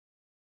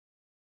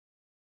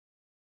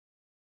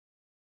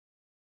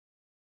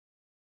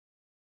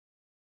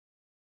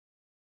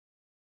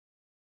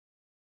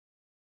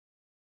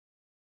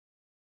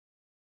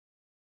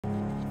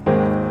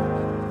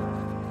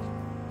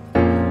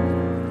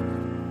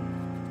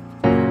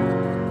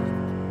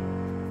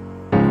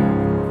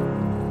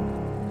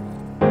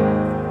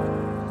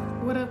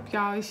up,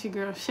 y'all? It's your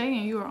girl Shay,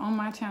 and you are on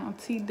my channel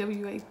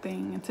T.W.A.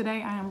 Thing. And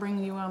today I am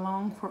bringing you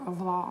along for a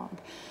vlog,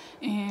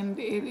 and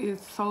it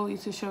is solely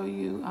to show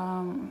you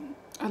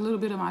a little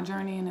bit of my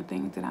journey and the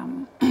things that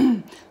I'm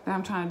that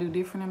I'm trying to do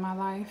different in my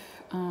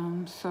life.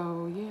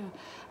 So yeah,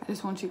 I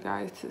just want you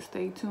guys to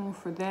stay tuned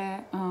for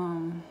that.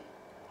 I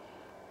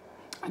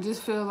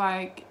just feel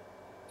like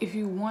if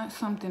you want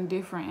something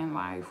different in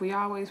life, we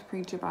always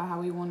preach about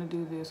how we want to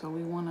do this or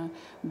we want to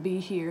be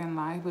here in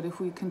life, but if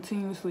we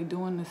continuously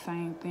doing the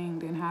same thing,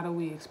 then how do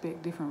we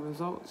expect different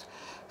results?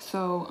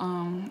 So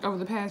over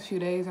the past few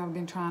days, I've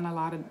been trying a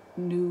lot of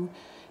new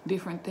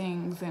different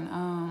things,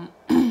 and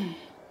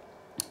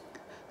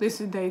this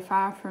is day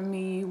 5 for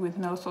me with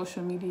no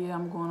social media.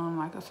 I'm going on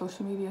like a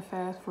social media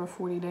fast for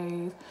 40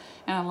 days,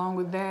 and along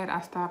with that,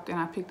 I stopped and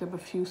I picked up a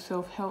few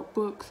self-help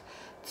books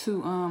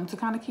to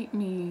kind of keep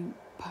me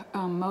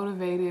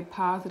motivated,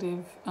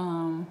 positive,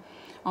 on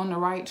the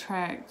right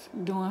track,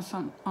 doing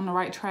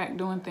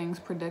things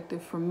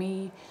productive for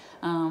me,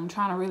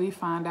 trying to really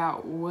find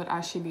out what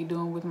I should be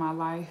doing with my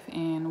life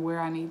and where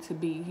I need to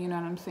be, you know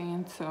what I'm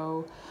saying?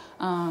 So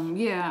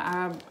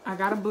yeah, I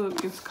got a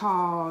book. It's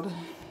called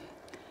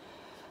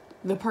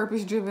The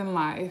Purpose-Driven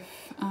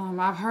Life.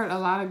 I've heard a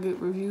lot of good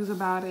reviews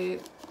about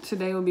it.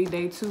 Today will be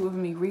day 2 of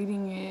me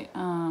reading it.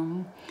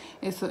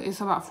 It's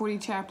about 40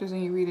 chapters,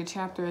 and you read a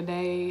chapter a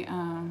day,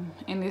 and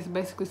it's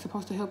basically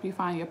supposed to help you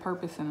find your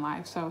purpose in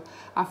life. So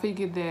I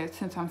figured that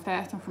since I'm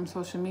fasting from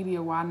social media,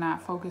 why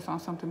not focus on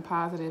something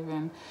positive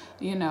and,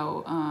 you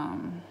know,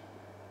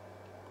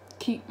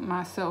 keep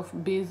myself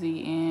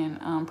busy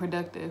and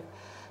productive.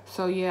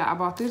 So yeah, I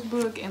bought this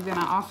book, and then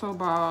I also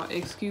bought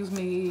Excuse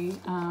Me,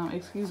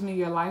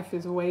 Your Life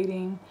is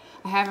Waiting.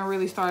 I haven't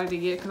really started it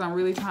yet because I'm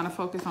really trying to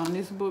focus on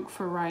this book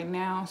for right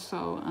now,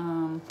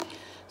 so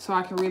so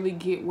I can really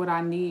get what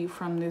I need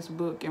from this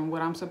book and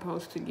what I'm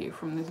supposed to get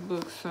from this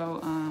book.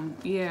 So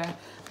yeah,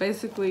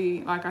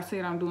 basically, like I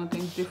said, I'm doing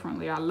things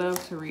differently. I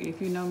love to read.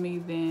 If you know me,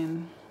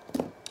 then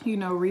you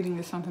know reading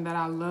is something that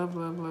I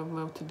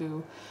love to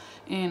do.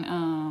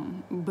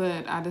 And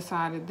but I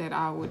decided that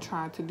I would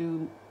try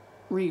to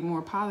read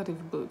more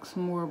positive books,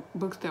 more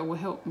books that will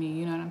help me,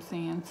 you know what I'm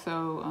saying?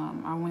 So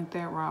I went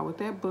that route with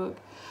that book.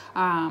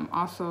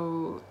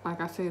 Also,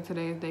 like I said,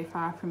 today is day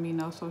 5 for me,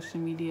 no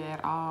social media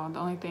at all. The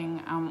only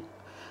thing I'm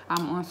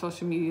on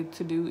social media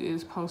to do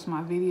is post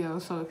my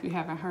videos. So if you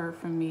haven't heard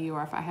from me,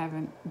 or if I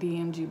haven't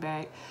DM'd you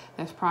back,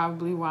 that's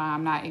probably why.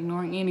 I'm not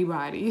ignoring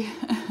anybody.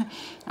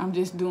 I'm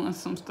just doing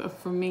some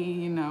stuff for me,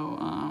 you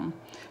know,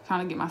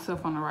 trying to get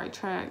myself on the right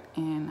track.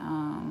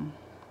 And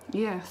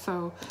yeah,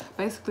 so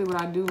basically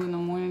what I do in the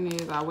morning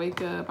is I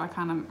wake up, I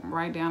kind of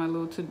write down a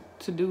little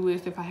to-do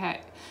list. If I had,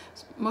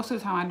 most of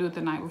the time I do it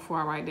the night before.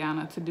 I write down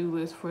a to-do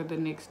list for the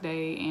next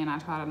day, and I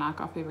try to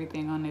knock off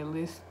everything on that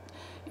list,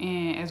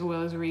 and as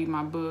well as read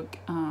my book.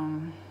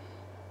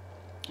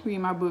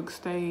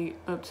 Stay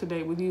up to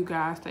date with you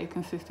guys, stay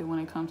consistent when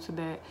it comes to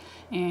that.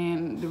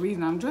 And the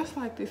reason I'm dressed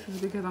like this is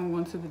because I'm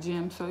going to the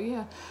gym. So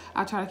yeah,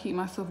 I try to keep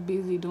myself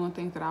busy doing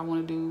things that I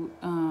want to do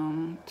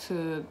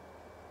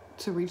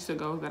to reach the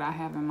goals that I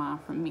have in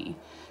mind for me.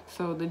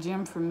 So the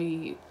gym for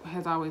me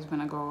has always been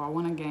a goal. I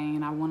want to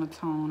gain, I want to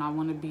tone, I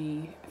want to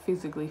be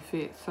physically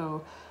fit.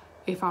 So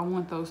if I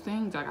want those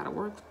things, I got to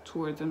work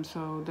towards them.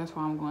 So that's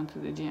why I'm going to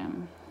the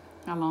gym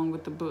along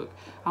with the book.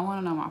 I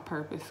want to know my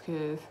purpose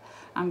because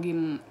I'm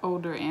getting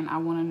older, and I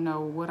want to know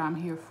what I'm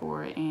here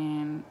for,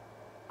 and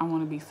I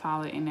want to be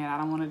solid in that. I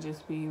don't want to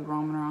just be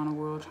roaming around the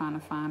world trying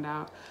to find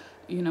out,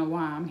 you know,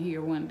 why I'm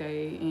here one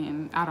day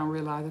and I don't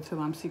realize it till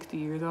I'm 60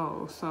 years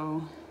old.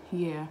 So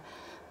yeah,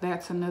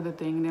 that's another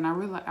thing. And then I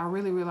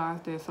really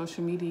realized that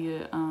social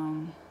media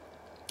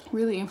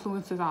really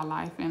influences our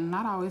life, and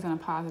not always in a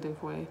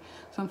positive way.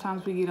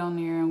 Sometimes we get on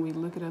there and we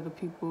look at other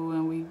people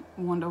and we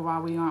wonder why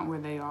we aren't where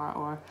they are,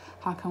 or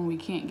how come we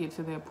can't get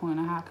to that point,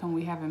 or how come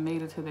we haven't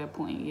made it to that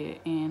point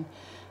yet.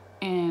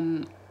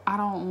 And I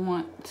don't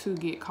want to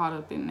get caught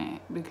up in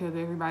that, because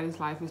everybody's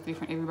life is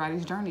different,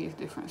 everybody's journey is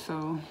different.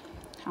 So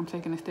I'm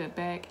taking a step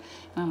back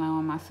and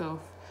allowing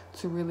myself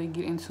to really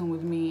get in tune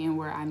with me and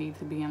where I need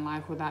to be in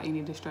life without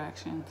any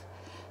distractions.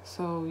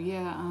 So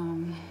yeah,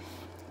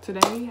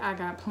 today I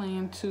got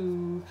planned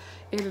to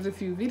edit a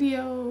few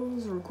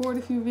videos, record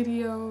a few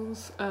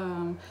videos,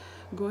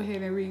 go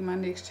ahead and read my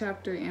next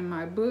chapter in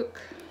my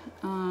book,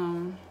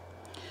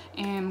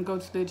 and go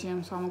to the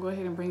gym. So I'm gonna go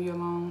ahead and bring you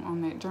along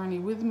on that journey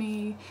with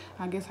me.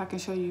 I guess I can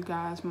show you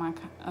guys my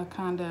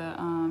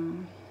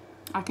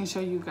I can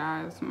show you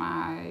guys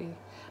my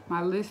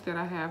list that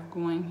I have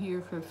going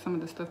here for some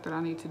of the stuff that I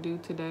need to do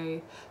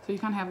today. So you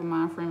kind of have a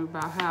mind frame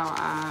about how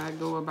I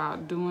go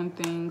about doing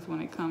things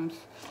when it comes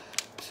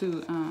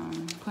to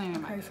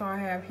planning. Okay, so I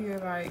have here,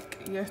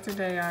 like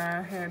yesterday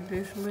I had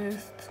this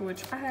list,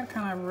 which I had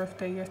kind of a rough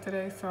day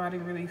yesterday, so I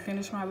didn't really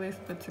finish my list.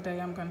 But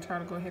today I'm gonna try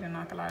to go ahead and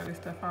knock a lot of this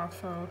stuff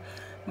off. So I'm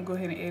gonna go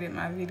ahead and edit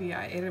my video.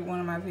 I edited one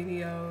of my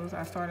videos.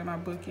 I started my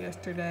book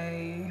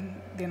yesterday.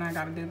 Then I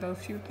gotta do those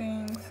few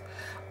things.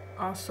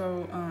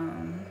 Also,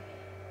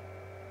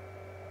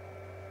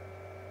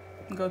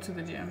 go to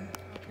the gym.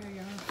 Okay,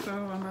 y'all, so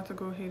I'm about to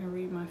go ahead and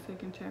read my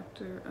second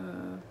chapter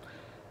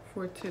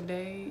for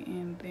today,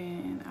 and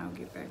then I'll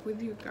get back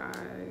with you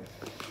guys.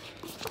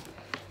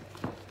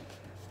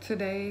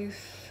 Today's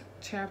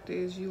chapter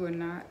is You Are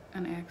Not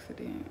an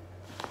Accident.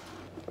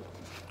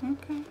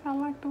 Okay, I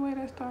like the way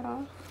that start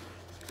off.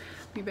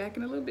 Be back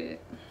in a little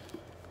bit.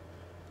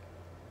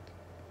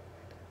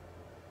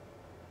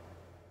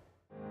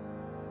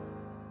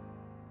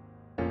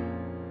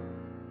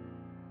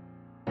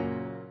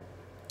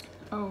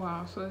 Oh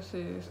wow, so it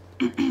says,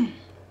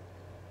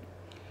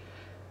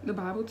 the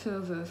Bible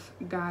tells us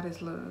God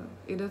is love.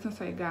 It doesn't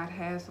say God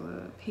has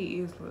love,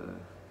 He is love.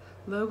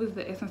 Love is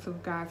the essence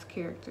of God's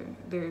character.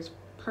 There is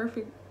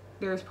perfect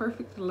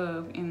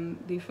love in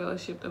the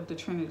fellowship of the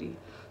Trinity.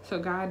 So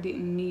God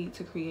didn't need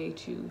to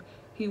create you.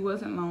 He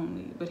wasn't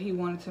lonely, but He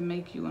wanted to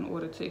make you in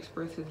order to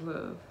express His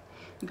love.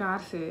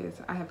 God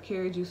says, I have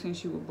carried you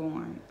since you were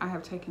born. I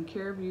have taken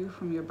care of you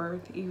from your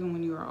birth. Even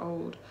when you are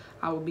old,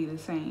 I will be the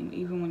same.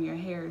 Even when your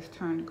hair is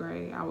turned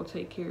gray, I will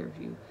take care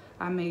of you.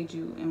 I made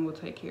you and will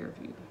take care of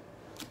you.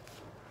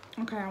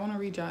 Okay, I want to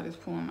read y'all this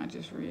poem I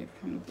just read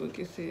from the book.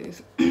 It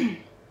says,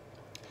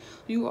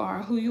 you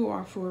are who you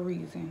are for a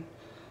reason.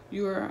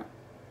 You are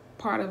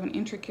part of an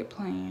intricate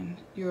plan.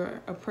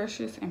 You're a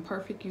precious and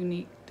perfect,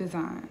 unique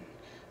design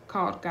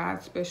called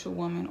God's special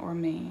woman or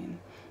man.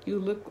 You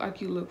look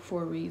like you look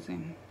for a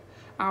reason.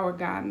 Our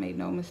God made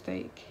no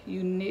mistake.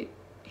 He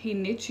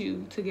knit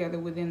you together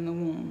within the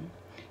womb.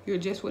 You're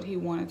just what He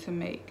wanted to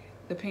make.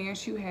 The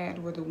parents you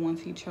had were the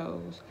ones He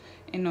chose.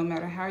 And no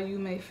matter how you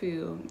may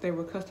feel, they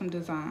were custom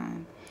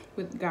designed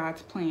with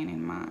God's plan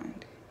in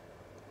mind.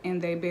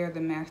 And they bear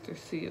the master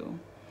seal.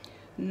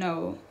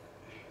 No,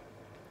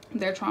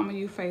 that trauma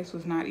you faced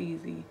was not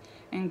easy.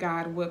 And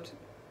God wept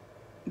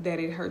that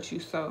it hurt you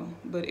so.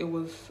 But it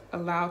was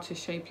allowed to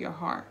shape your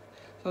heart,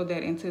 so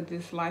that into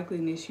this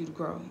likeliness you'd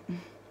grow.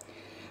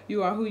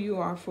 You are who you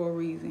are for a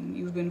reason.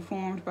 You've been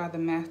formed by the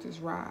Master's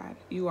ride.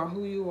 You are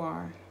who you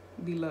are,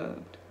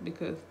 beloved,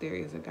 because there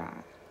is a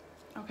God.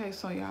 Okay,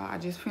 so y'all, I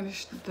just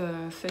finished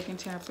the second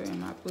chapter in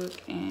my book,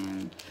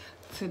 and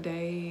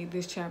today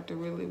this chapter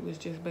really was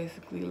just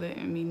basically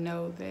letting me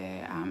know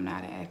that I'm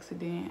not an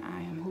accident.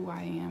 I am who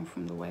I am,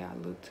 from the way I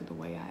look to the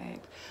way I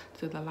act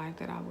to the life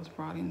that I was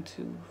brought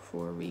into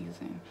for a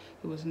reason.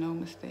 It was no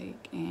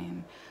mistake,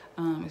 and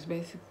it's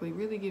basically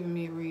really giving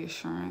me a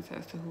reassurance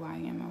as to who I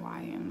am and why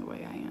I am the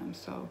way I am.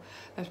 So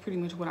that's pretty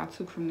much what I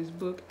took from this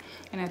book.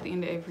 And at the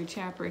end of every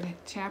chapter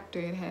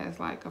it has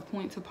like a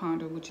point to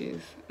ponder, which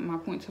is my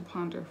point to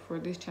ponder for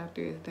this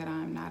chapter is that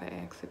I'm not an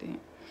accident.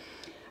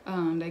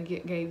 They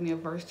gave me a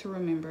verse to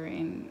remember,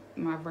 and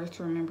my verse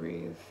to remember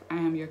is, I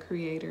am your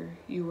creator.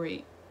 You were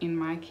in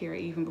my care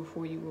even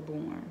before you were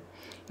born.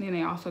 And then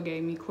they also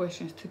gave me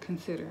questions to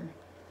consider.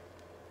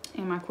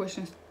 And my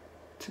questions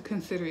to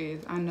consider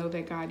is, I know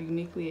that God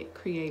uniquely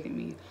created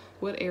me.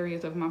 What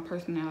areas of my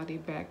personality,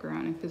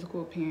 background, and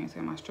physical appearance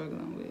am I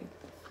struggling with?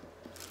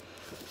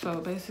 So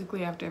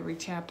basically after every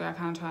chapter, I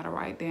kind of try to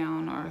write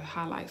down or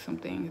highlight some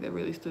things that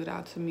really stood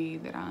out to me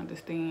that I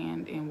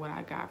understand and what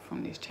I got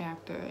from this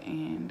chapter.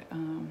 And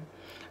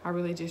I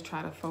really just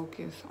try to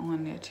focus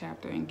on that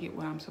chapter and get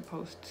what I'm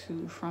supposed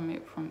to from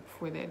it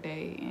for that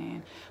day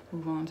and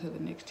move on to the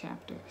next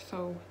chapter.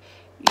 So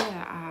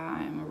yeah,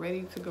 I am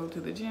ready to go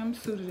to the gym,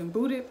 suited and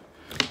booted.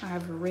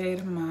 I've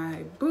read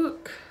my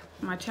book,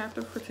 my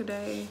chapter for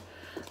today.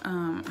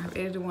 I've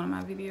edited one of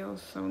my videos,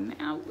 so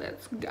now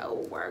let's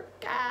go work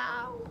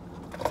out.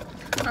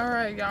 All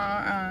right, y'all,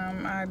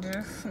 I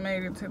just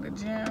made it to the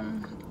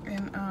gym,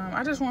 and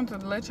I just wanted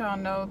to let y'all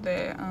know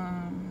that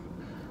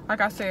like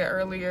I said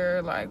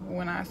earlier, like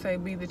when I say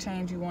be the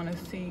change you want to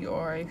see,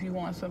 or if you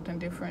want something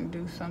different,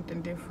 do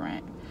something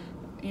different,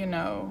 you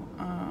know.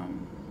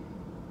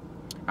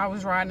 I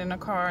was riding in a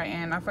car,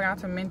 and I forgot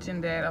to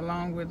mention that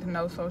along with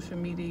no social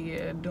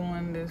media,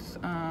 doing this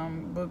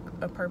book,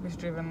 A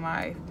Purpose-Driven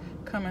Life,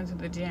 coming to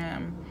the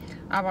gym,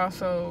 I've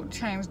also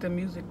changed the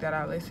music that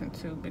I listen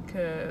to,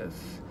 because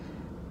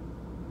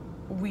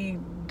we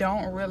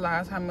don't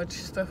realize how much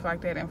stuff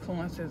like that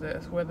influences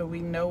us, whether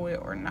we know it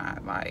or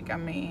not. Like, I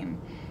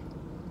mean,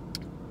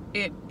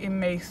 it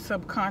may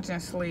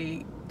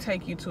subconsciously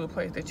take you to a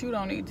place that you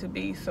don't need to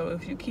be. So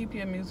if you keep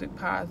your music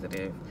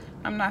positive,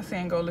 I'm not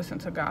saying go listen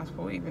to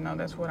gospel, even though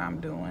that's what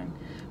I'm doing.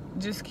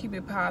 Just keep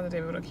it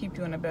positive. It'll keep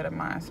you in a better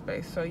mind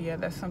space. So yeah,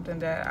 that's something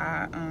that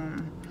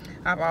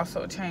I've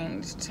also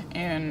changed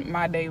in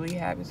my daily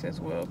habits as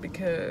well,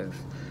 because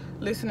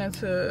listening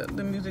to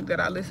the music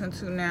that I listen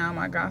to now,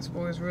 my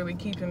gospel, is really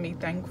keeping me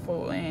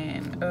thankful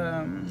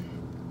and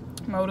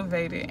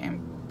motivated,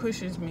 and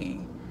pushes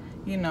me,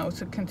 you know,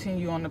 to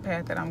continue on the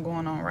path that I'm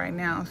going on right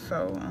now.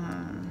 So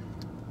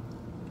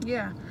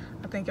yeah,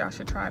 I think y'all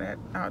should try that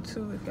out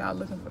too if y'all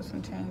looking for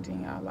some change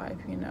in y'all life,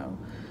 you know.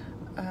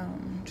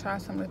 Try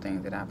some of the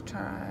things that I've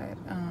tried,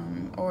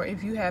 or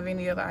if you have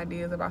any other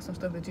ideas about some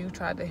stuff that you've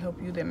tried to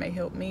help you that may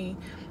help me,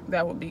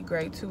 that would be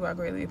great too. I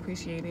greatly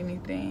appreciate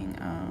anything.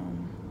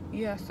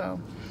 Yeah, so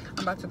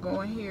I'm about to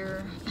go in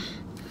here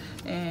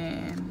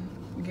and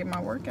get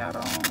my workout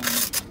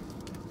on.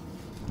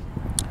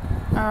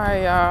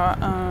 Alright,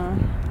 y'all.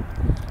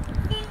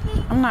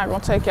 I'm not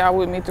gonna take y'all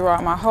with me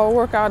throughout my whole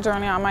workout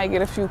journey. I might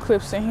get a few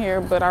clips in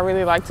here, but I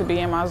really like to be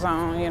in my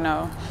zone, you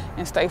know,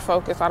 and stay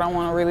focused. I don't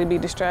want to really be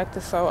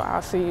distracted, so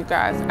I'll see you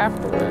guys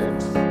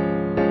afterwards.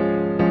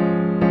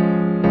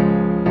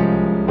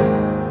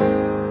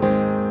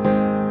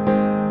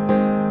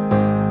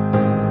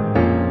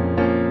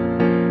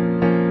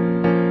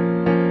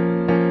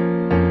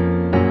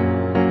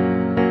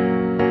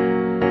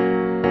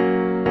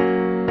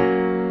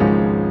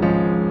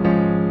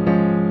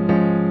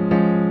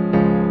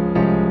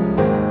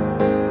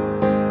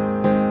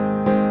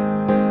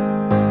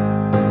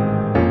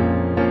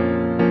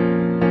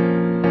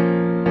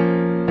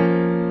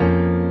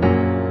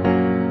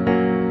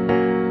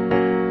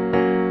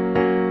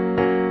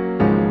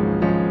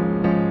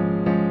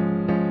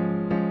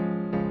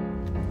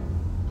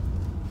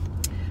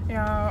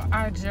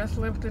 I just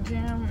left the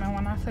gym, and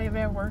when I say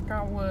that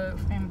workout was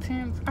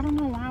intense, I don't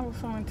know why it was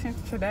so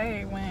intense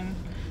today when,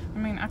 I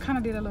mean, I kind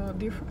of did a little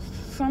different,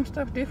 some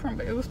stuff different,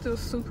 but it was still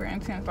super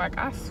intense. Like,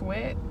 I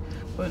sweat,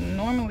 but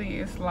normally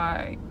it's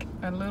like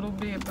a little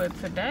bit, but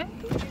today,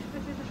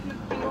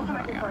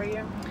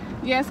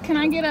 yes, can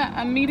I get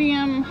a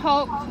medium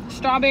Hulk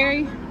strawberry?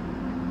 You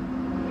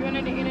want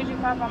any energy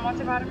pop on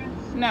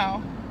multivitamins?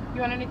 No.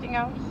 You want anything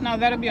else? No,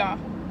 that'll be all.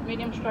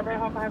 Medium strawberry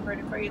Hulk, I have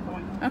ready for either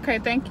one. Okay,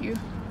 thank you.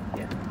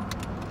 Yeah.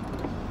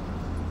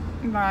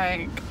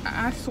 Like,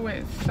 I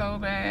sweat so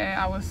bad.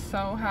 I was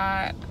so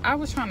hot. I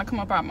was trying to come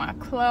up out my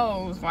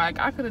clothes. Like,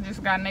 I could have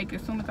just got naked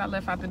as soon as I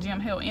left out the gym.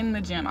 Hell, in the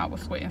gym, I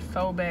was sweating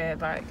so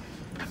bad. Like,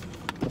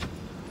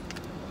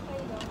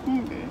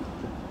 I'm good.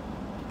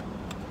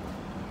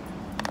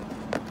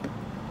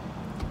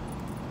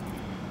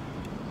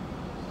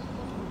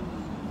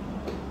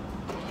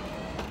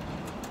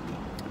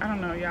 I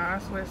don't know, y'all. I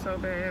sweat so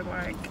bad.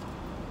 Like,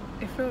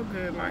 it feels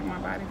good. Like, my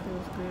body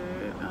feels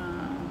good.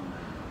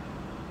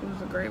 It was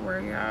a great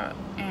workout,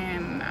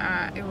 and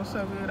it was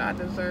so good. I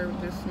deserved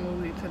this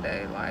smoothie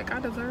today. Like, I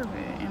deserve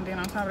it. And then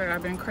on top of that,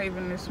 I've been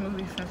craving this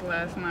smoothie since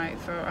last night,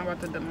 so I'm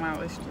about to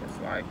demolish this.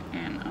 Like,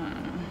 and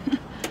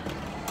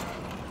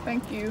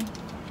thank you.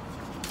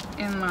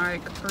 In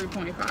like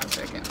 3.5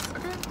 seconds.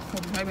 Okay,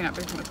 well, maybe not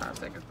 3.5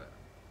 seconds, but.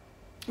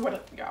 What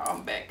up, y'all?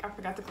 I'm back. I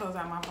forgot to close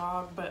out my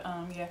vlog, but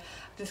yeah,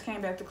 just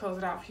came back to close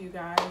it out for you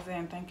guys,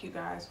 and thank you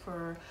guys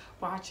for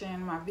watching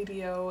my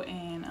video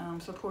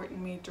and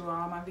supporting me through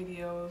all my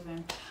videos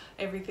and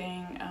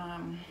everything.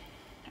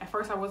 At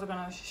first I wasn't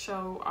gonna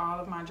show all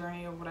of my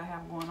journey of what I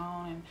have going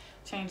on and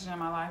changing in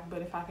my life,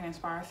 but if I can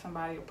inspire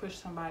somebody or push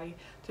somebody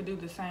to do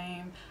the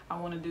same, I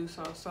want to do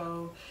so.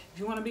 So if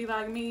you want to be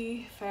like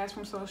me, fast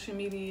from social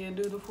media,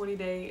 do the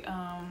 40-day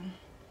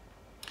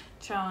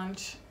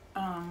challenge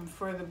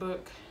for the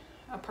book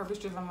A Purpose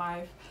Driven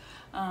Life,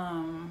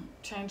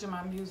 changing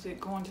my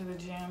music, going to the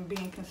gym,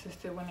 being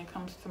consistent when it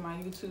comes to my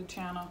YouTube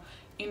channel,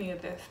 any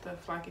of that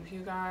stuff. Like, if you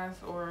guys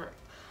are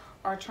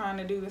trying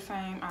to do the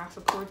same, I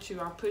support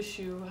you, I push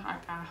you.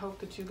 I hope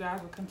that you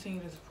guys will continue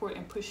to support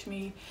and push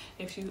me.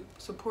 If you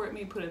support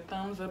me, put a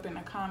thumbs up in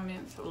the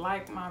comments,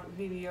 like my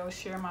video,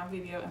 share my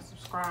video, and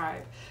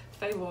subscribe.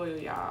 Stay loyal,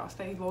 y'all.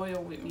 Stay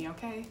loyal with me,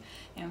 okay?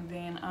 And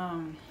then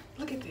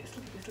look at this,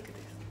 look at this, look at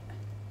this.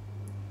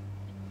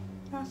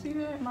 Y'all see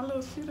that? My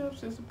little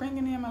sit-ups is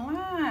bringing in my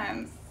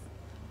lines.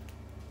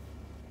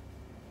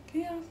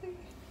 Can y'all see?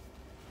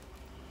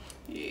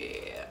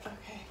 Yeah,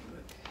 okay,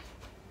 good.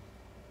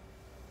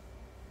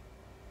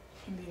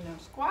 And then them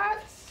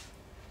squats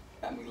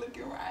got me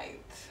looking right.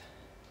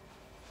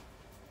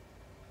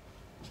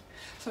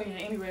 So yeah,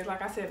 anyways,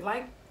 like I said,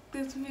 like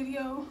this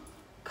video,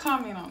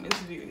 comment on this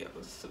video,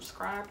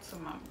 subscribe to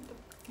my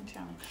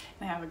channel,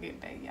 and have a good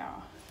day,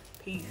 y'all.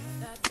 Peace.